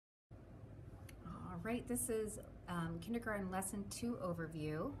right, this is kindergarten lesson 2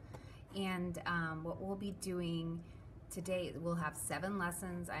 overview, and what we'll be doing today, we'll have 7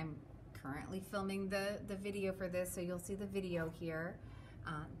 lessons. I'm currently filming the video for this, so you'll see the video here,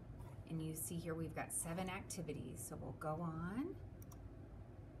 and you see here we've got 7 activities. So we'll go on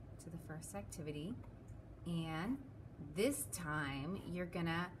to the first activity, and this time you're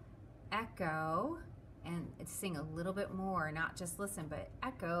gonna echo and sing a little bit more, not just listen, but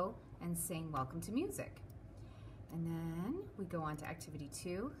echo and sing Welcome to Music. And then we go on to activity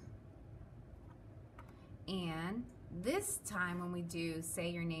 2. And this time when we do say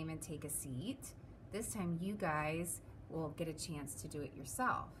your name and take a seat, this time you guys will get a chance to do it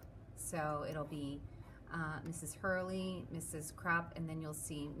yourself. So it'll be Mrs. Hurley, Mrs. Krupp, and then you'll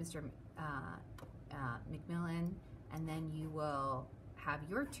see Mr. McMillan, and then you will have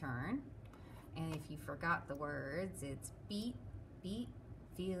your turn. And if you forgot the words, it's beat, beat,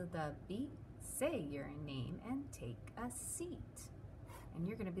 feel the beat, say your name and take a seat. And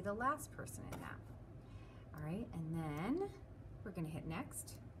you're gonna be the last person in that. All right, and then we're gonna hit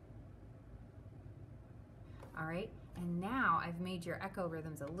next. All right, and now I've made your echo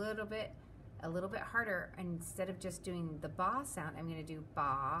rhythms a little bit harder. Instead of just doing the ba sound, I'm gonna do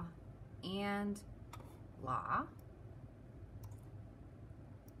ba and la.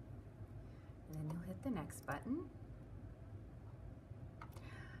 And then you'll hit the next button.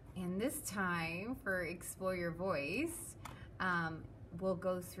 And this time for Explore Your Voice, we'll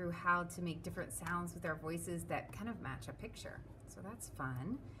go through how to make different sounds with our voices that kind of match a picture. So that's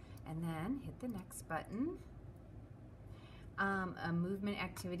fun. And then hit the next button. A movement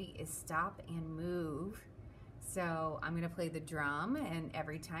activity is stop and move. So I'm gonna play the drum, and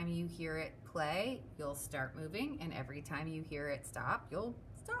every time you hear it play, you'll start moving, and every time you hear it stop, you'll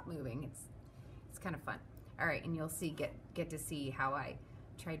stop moving. It's kind of fun. All right, and you'll see get to see how I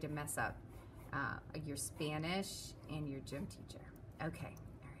tried to mess up your Spanish and your gym teacher. Okay,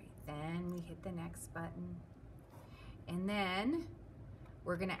 all right, then we hit the next button. And then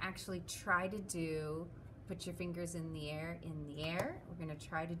we're gonna actually try to do, put your fingers in the air, We're gonna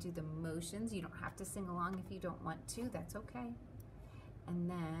try to do the motions. You don't have to sing along if you don't want to, that's okay. And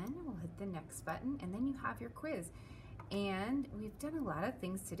then we'll hit the next button, and then you have your quiz. And we've done a lot of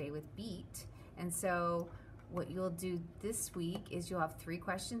things today with beat. And so what you'll do this week is you'll have 3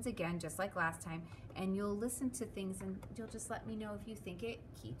 questions again, just like last time, and you'll listen to things and you'll just let me know if you think it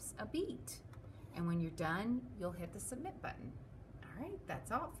keeps a beat. And when you're done, you'll hit the submit button. All right,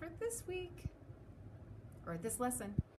 that's all for this week, or this lesson.